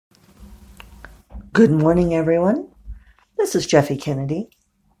Good morning, everyone. This is Jeffe Kennedy,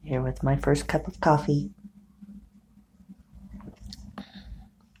 here with my first cup of coffee.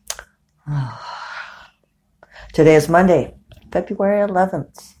 Today is Monday, February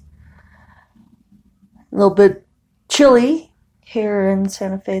 11th. A little bit chilly here in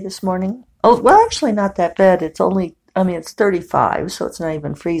Santa Fe this morning. Oh, well, actually not that bad. It's 35, so it's not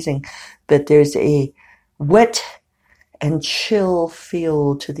even freezing. But there's a wet and chill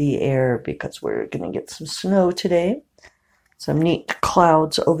feel to the air because we're going to get some snow today. Some neat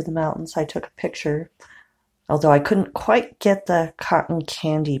clouds over the mountains. I took a picture, although I couldn't quite get the cotton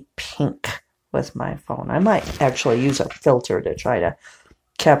candy pink with my phone. I might actually use a filter to try to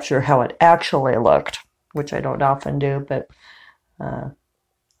capture how it actually looked, which I don't often do, but I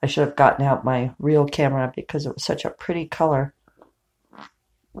should have gotten out my real camera because it was such a pretty color.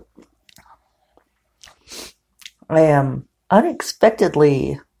 I am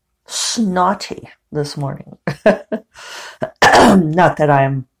unexpectedly snotty this morning. Not that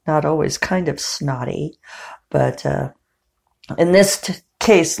I'm not always kind of snotty, but in this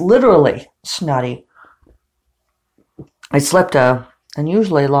case, literally snotty. I slept an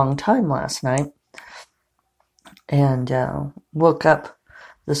unusually long time last night and woke up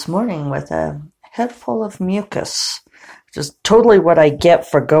this morning with a head full of mucus, which is totally what I get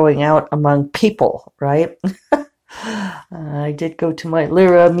for going out among people, right? I did go to my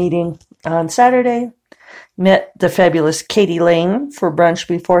Lyra meeting on Saturday, met the fabulous Katie Lane for brunch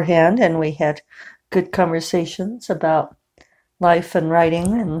beforehand, and we had good conversations about life and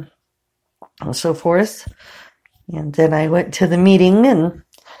writing and so forth. And then I went to the meeting and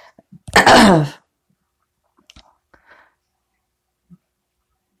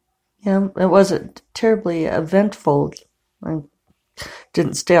it wasn't terribly eventful. I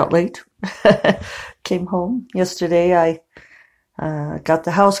didn't stay out late. Came home yesterday. I got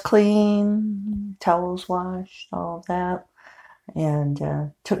the house clean, towels washed, all that,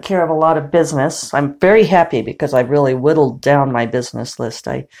 and took care of a lot of business. I'm very happy because I really whittled down my business list.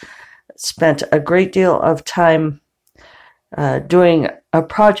 I spent a great deal of time doing a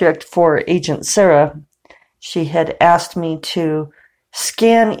project for Agent Sarah. She had asked me to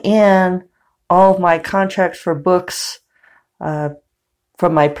scan in all of my contracts for books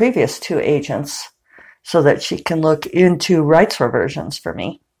from my previous two agents so that she can look into rights reversions for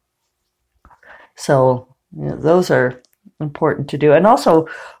me. So those are important to do. And also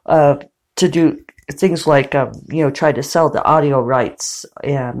to do things like, try to sell the audio rights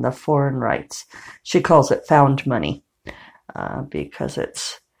and the foreign rights. She calls it found money because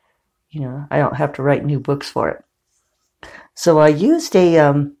it's, I don't have to write new books for it. So I used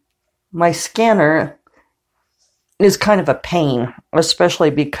my scanner is kind of a pain,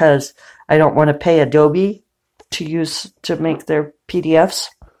 especially because I don't want to pay Adobe to make their PDFs,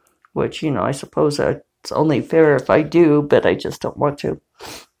 which, I suppose it's only fair if I do, but I just don't want to.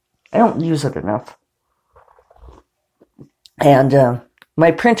 I don't use it enough. And my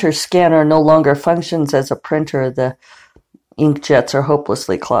printer scanner no longer functions as a printer. The inkjets are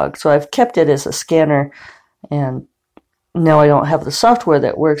hopelessly clogged. So I've kept it as a scanner, and now I don't have the software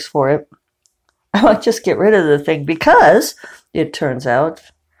that works for it. I might just get rid of the thing because it turns out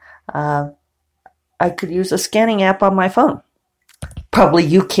I could use a scanning app on my phone. Probably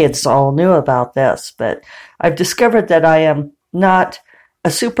you kids all knew about this, but I've discovered that I am not a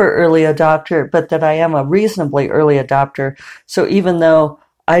super early adopter, but that I am a reasonably early adopter. So even though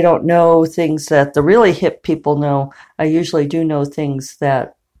I don't know things that the really hip people know, I usually do know things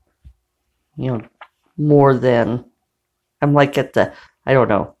that, more than, I'm like at the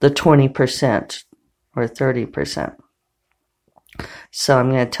 20% or 30%. So I'm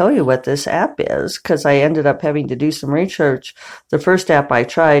going to tell you what this app is because I ended up having to do some research. The first app I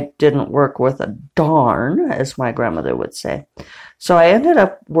tried didn't work worth a darn, as my grandmother would say. So I ended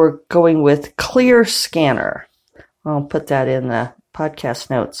up going with Clear Scanner. I'll put that in the podcast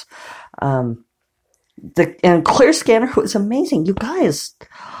notes. And Clear Scanner was amazing. You guys,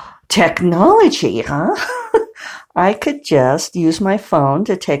 technology, huh? I could just use my phone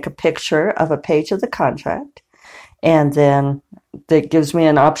to take a picture of a page of the contract, and then that gives me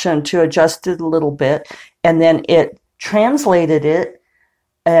an option to adjust it a little bit, and then it translated it,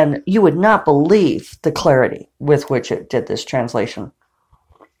 and you would not believe the clarity with which it did this translation.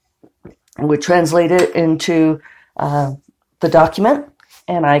 It would translate it into the document,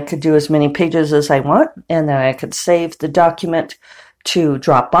 and I could do as many pages as I want, and then I could save the document to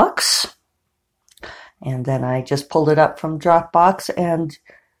Dropbox. And then I just pulled it up from Dropbox and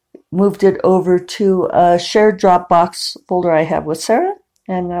moved it over to a shared Dropbox folder I have with Sarah.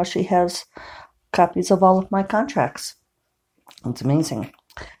 And now she has copies of all of my contracts. It's amazing.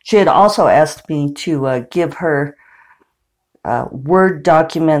 She had also asked me to give her Word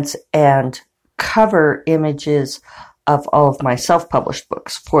documents and cover images of all of my self-published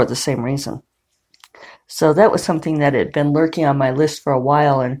books for the same reason. So that was something that had been lurking on my list for a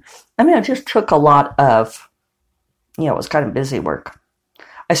while. And I mean, it just took a lot of, it was kind of busy work.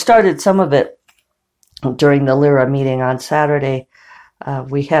 I started some of it during the Lyra meeting on Saturday.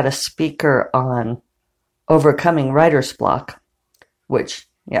 We had a speaker on overcoming writer's block, which,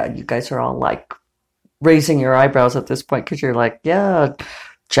 you guys are all like raising your eyebrows at this point because you're like, yeah,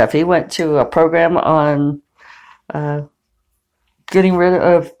 Jeffy went to a program on getting rid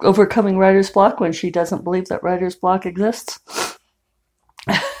of overcoming writer's block when she doesn't believe that writer's block exists.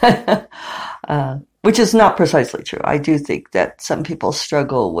 Which is not precisely true. I do think that some people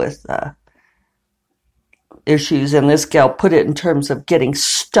struggle with issues, and this gal put it in terms of getting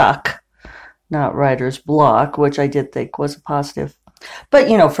stuck, not writer's block, which I did think was a positive. But,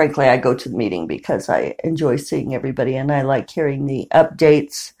 frankly, I go to the meeting because I enjoy seeing everybody, and I like hearing the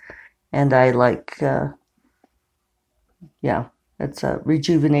updates, and I like, it's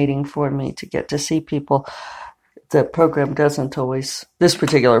rejuvenating for me to get to see people. The program doesn't always, this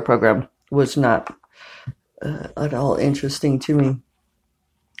particular program was not at all interesting to me.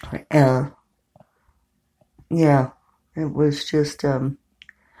 It was just,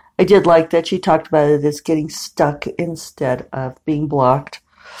 I did like that she talked about it as getting stuck instead of being blocked.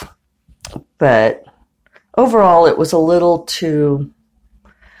 But overall, it was a little too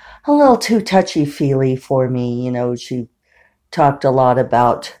touchy-feely for me. She talked a lot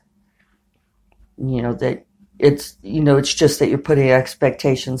about, that it's just that you're putting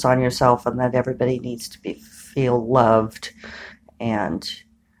expectations on yourself and that everybody needs to feel loved. And,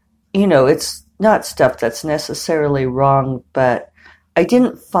 it's not stuff that's necessarily wrong, but I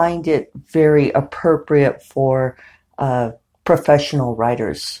didn't find it very appropriate for a professional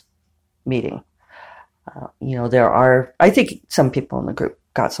writers meeting. I think some people in the group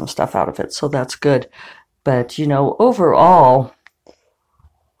got some stuff out of it, so that's good. But, overall,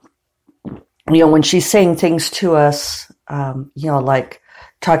 when she's saying things to us, like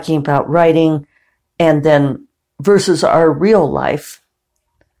talking about writing and then versus our real life.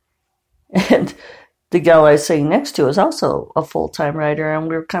 And the gal I was sitting next to is also a full-time writer, and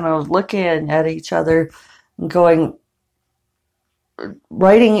we were kind of looking at each other and going,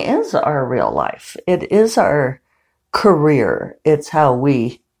 writing is our real life. It is our career. It's how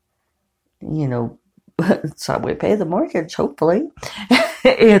we, it's how we pay the mortgage, hopefully.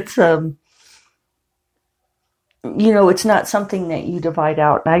 It's, it's not something that you divide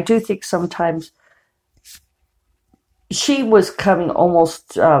out. And I do think sometimes she was coming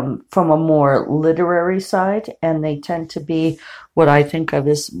almost from a more literary side, and they tend to be what I think of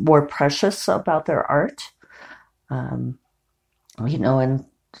as more precious about their art, and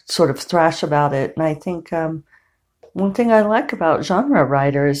sort of thrash about it. And I think one thing I like about genre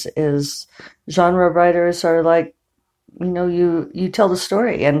writers is genre writers are like, you tell the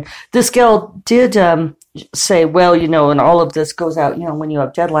story. And this gal did say, well, and all of this goes out, when you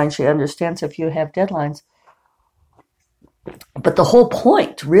have deadlines, she understands if you have deadlines. But the whole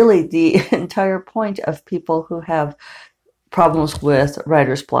point, really, the entire point of people who have problems with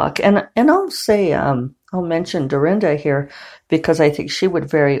writer's block, and I'll say, I'll mention Dorinda here because I think she would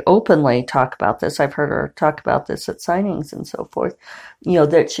very openly talk about this. I've heard her talk about this at signings and so forth,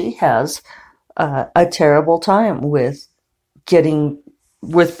 that she has a terrible time with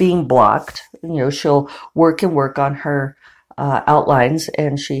being blocked. She'll work on her outlines,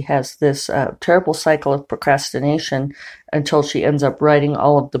 and she has this terrible cycle of procrastination until she ends up writing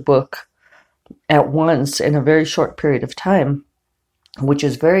all of the book at once in a very short period of time, which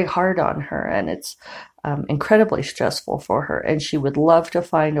is very hard on her, and it's incredibly stressful for her. And she would love to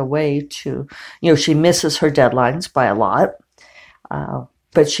find a way to, she misses her deadlines by a lot,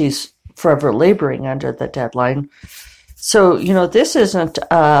 but she's forever laboring under the deadline. So, this isn't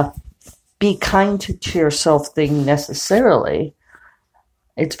be kind to yourself thing necessarily.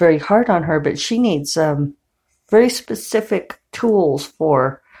 It's very hard on her, but she needs very specific tools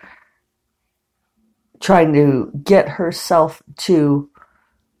for trying to get herself to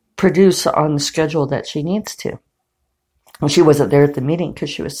produce on the schedule that she needs to. Well, she wasn't there at the meeting because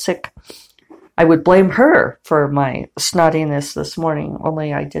she was sick. I would blame her for my snottiness this morning,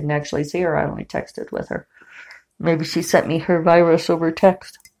 only I didn't actually see her. I only texted with her. Maybe she sent me her virus over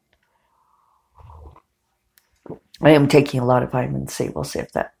text. I am taking a lot of vitamin C. We'll see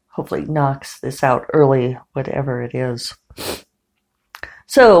if that hopefully knocks this out early, whatever it is.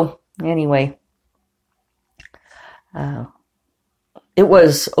 So, anyway, it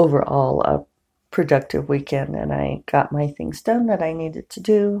was overall productive weekend, and I got my things done that I needed to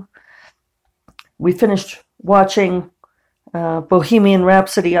do. We finished watching Bohemian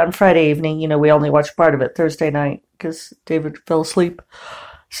Rhapsody on Friday evening. We only watched part of it Thursday night because David fell asleep.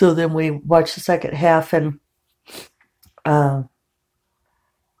 So then we watched the second half, and it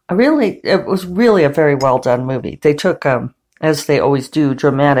was really a very well done movie. They took, as they always do,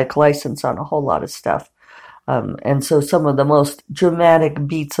 dramatic license on a whole lot of stuff. And so some of the most dramatic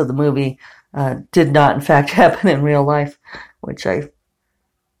beats of the movie did not, in fact, happen in real life, which I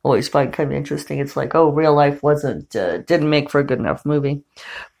always find kind of interesting. It's like, oh, real life didn't make for a good enough movie.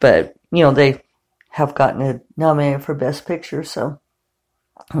 But, they have gotten it nominated for Best Picture, so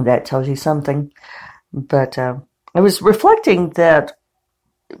that tells you something. But I was reflecting that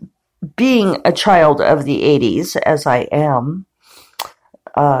being a child of the 80s, as I am,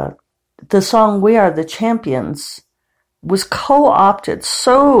 the song We Are the Champions was co-opted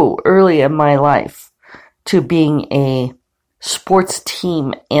so early in my life to being a sports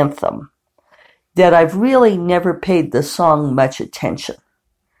team anthem that I've really never paid the song much attention.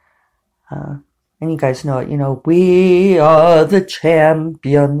 And you guys know it, we are the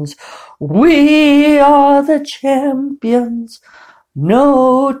champions, we are the champions,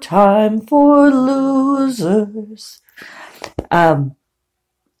 no time for losers. And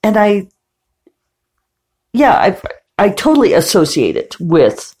I totally associate it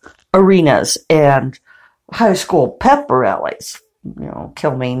with arenas and high school pep rallies,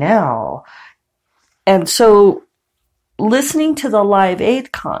 Kill Me Now. And so listening to the Live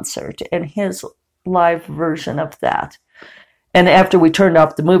Aid concert and his live version of that, and after we turned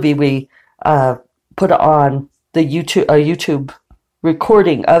off the movie, we put on the YouTube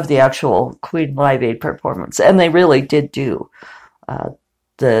recording of the actual Queen Live Aid performance, and they really did do.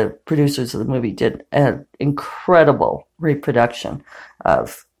 The producers of the movie did an incredible reproduction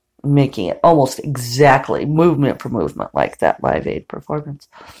of making it almost exactly movement for movement like that Live Aid performance.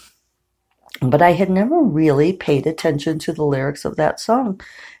 But I had never really paid attention to the lyrics of that song.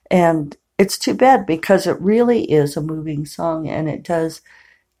 And it's too bad because it really is a moving song and it does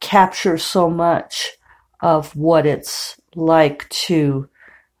capture so much of what it's like to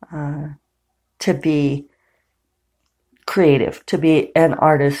be creative, to be an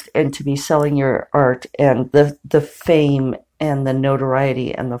artist, and to be selling your art, and the fame and the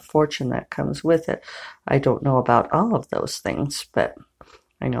notoriety and the fortune that comes with it. I don't know about all of those things, but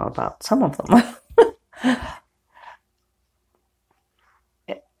I know about some of them.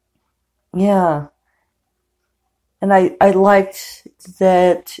 Yeah. And I liked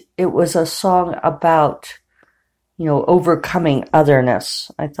that it was a song about, overcoming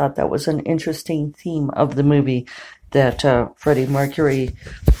otherness. I thought that was an interesting theme of the movie that Freddie Mercury,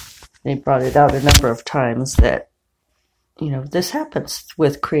 they brought it out a number of times that, this happens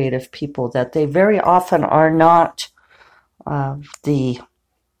with creative people, that they very often are not the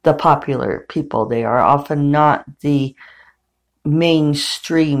popular people. They are often not the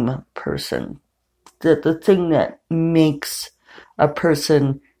mainstream person. The thing that makes a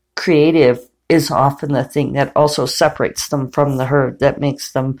person creative is often the thing that also separates them from the herd, that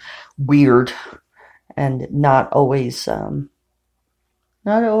makes them weird and not always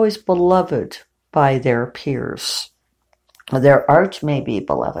beloved by their peers. Their art may be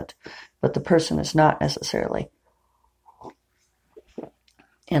beloved, but the person is not necessarily.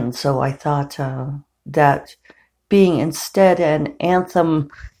 And so I thought that being instead an anthem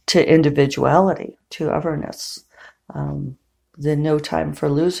to individuality, to otherness, the No Time for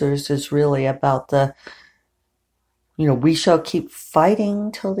Losers is really about the, we shall keep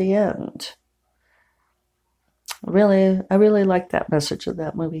fighting till the end. I really like that message of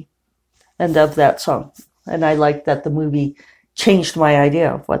that movie and of that song. And I like that the movie changed my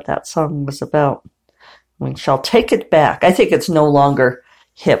idea of what that song was about. We shall take it back. I think it's no longer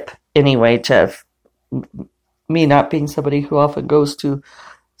hip anyway, to me not being somebody who often goes to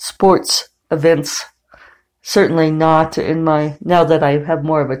sports events. Certainly not now that I have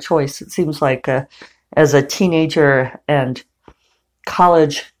more of a choice. It seems like as a teenager and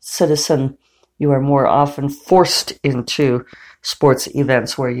college citizen, you are more often forced into sports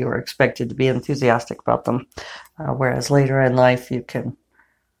events where you are expected to be enthusiastic about them. Whereas later in life, you can,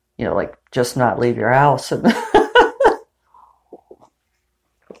 just not leave your house. And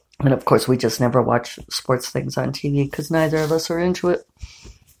and of course, we just never watch sports things on TV because neither of us are into it.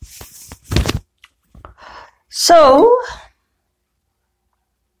 So,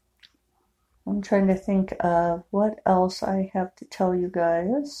 I'm trying to think of what else I have to tell you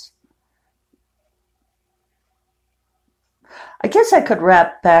guys. I guess I could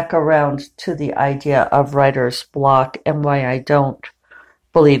wrap back around to the idea of writer's block and why I don't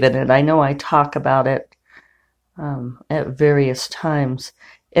believe in it. I know I talk about it at various times,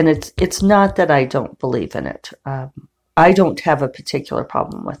 and it's not that I don't believe in it. I don't have a particular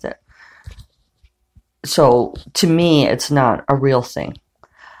problem with it. So to me, it's not a real thing.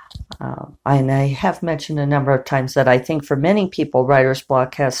 And I have mentioned a number of times that I think for many people, writer's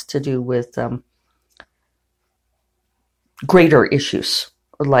block has to do with greater issues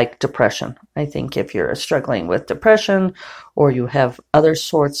like depression. I think if you're struggling with depression or you have other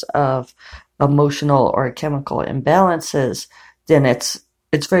sorts of emotional or chemical imbalances, then it's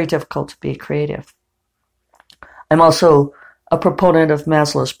very difficult to be creative. I'm also a proponent of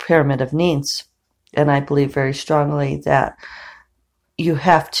Maslow's pyramid of needs, and I believe very strongly that you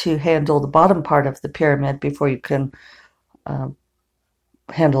have to handle the bottom part of the pyramid before you can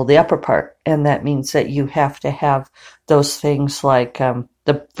handle the upper part. And that means that you have to have those things like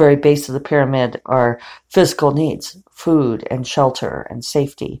the very base of the pyramid are physical needs, food and shelter and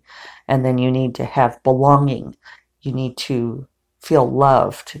safety. And then you need to have belonging. You need to feel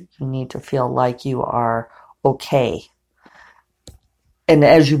loved. You need to feel like you are okay. And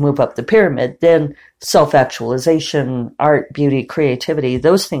as you move up the pyramid, then self-actualization, art, beauty, creativity,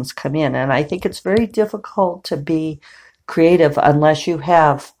 those things come in. And I think it's very difficult to be creative unless you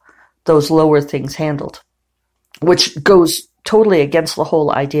have those lower things handled, which goes totally against the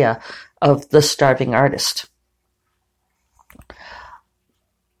whole idea of the starving artist.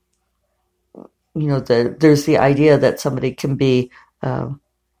 You know, there's the idea that somebody can be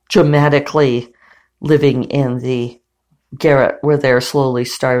dramatically living in the garret where they're slowly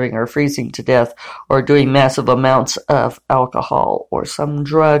starving or freezing to death or doing massive amounts of alcohol or some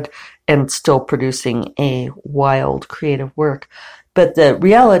drug and still producing a wild creative work. But the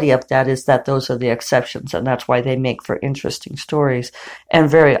reality of that is that those are the exceptions, and that's why they make for interesting stories and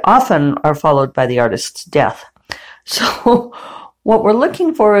very often are followed by the artist's death. So what we're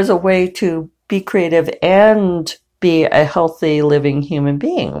looking for is a way to be creative and be a healthy living human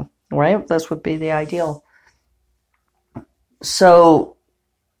being, right? This would be the ideal. So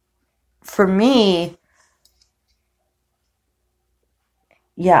for me,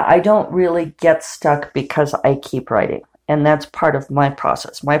 yeah, I don't really get stuck because I keep writing. And that's part of my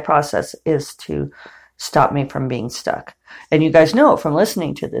process. My process is to stop me from being stuck. And you guys know from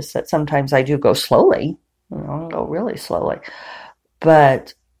listening to this that sometimes I do go slowly. I go really slowly.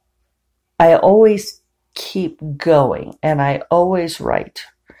 But I always keep going and I always write.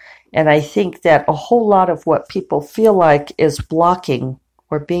 And I think that a whole lot of what people feel like is blocking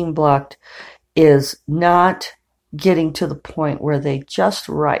or being blocked is not getting to the point where they just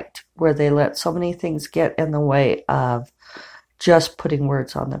write, where they let so many things get in the way of just putting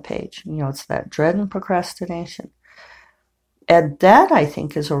words on the page. You know, it's that dread and procrastination. And that, I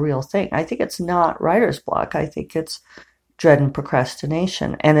think, is a real thing. I think it's not writer's block. I think it's dread and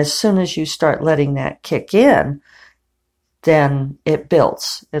procrastination. And as soon as you start letting that kick in, then it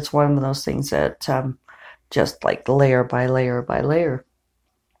builds. It's one of those things that just like layer by layer by layer.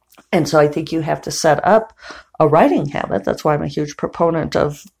 And so I think you have to set up a writing habit. That's why I'm a huge proponent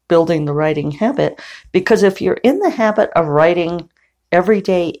of building the writing habit, because if you're in the habit of writing every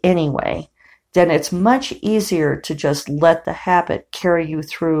day anyway, then it's much easier to just let the habit carry you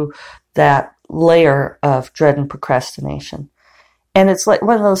through that layer of dread and procrastination. And it's like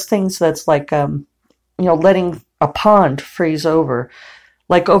one of those things that's like, letting a pond freeze over.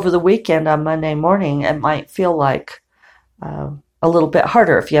 Like over the weekend on Monday morning, it might feel like a little bit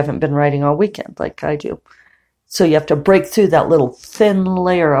harder if you haven't been writing all weekend like I do. So you have to break through that little thin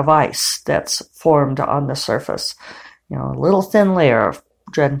layer of ice that's formed on the surface. You know, a little thin layer of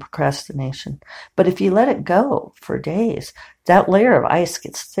dread and procrastination. But if you let it go for days, that layer of ice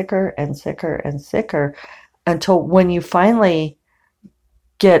gets thicker and thicker and thicker until when you finally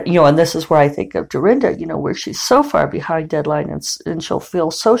get, and this is where I think of Dorinda, where she's so far behind deadline and she'll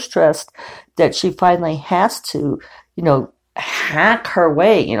feel so stressed that she finally has to, hack her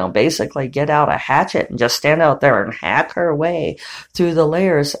way, basically get out a hatchet and just stand out there and hack her way through the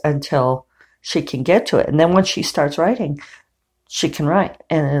layers until she can get to it. And then once she starts writing, she can write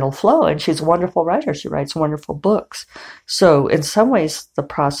and it'll flow. And she's a wonderful writer. She writes wonderful books. So in some ways, the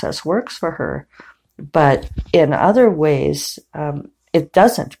process works for her. But in other ways, it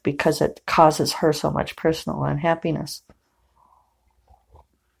doesn't, because it causes her so much personal unhappiness.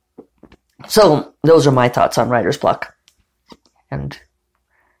 So those are my thoughts on writer's block. And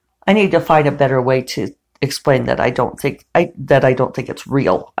I need to find a better way to explain that I don't think it's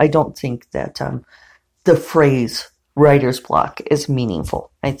real. I don't think that the phrase writer's block is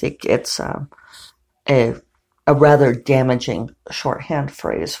meaningful. I think it's a rather damaging shorthand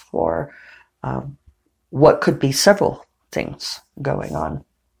phrase for what could be several things going on.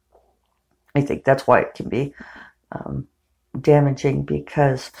 I think that's why it can be damaging,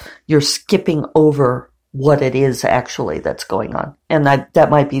 because you're skipping over what it is actually that's going on. And that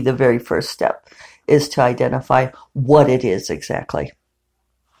might be the very first step, is to identify what it is exactly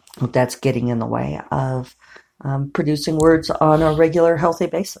that's getting in the way of producing words on a regular, healthy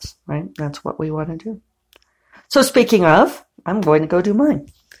basis, right? That's what we want to do. So speaking of, I'm going to go do mine.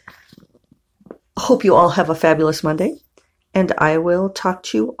 Hope you all have a fabulous Monday, and I will talk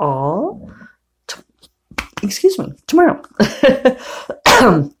to you all tomorrow,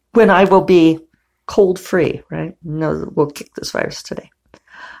 when I will be cold free, right? No, we'll kick this virus today.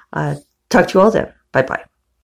 Talk to you all then. Bye-bye.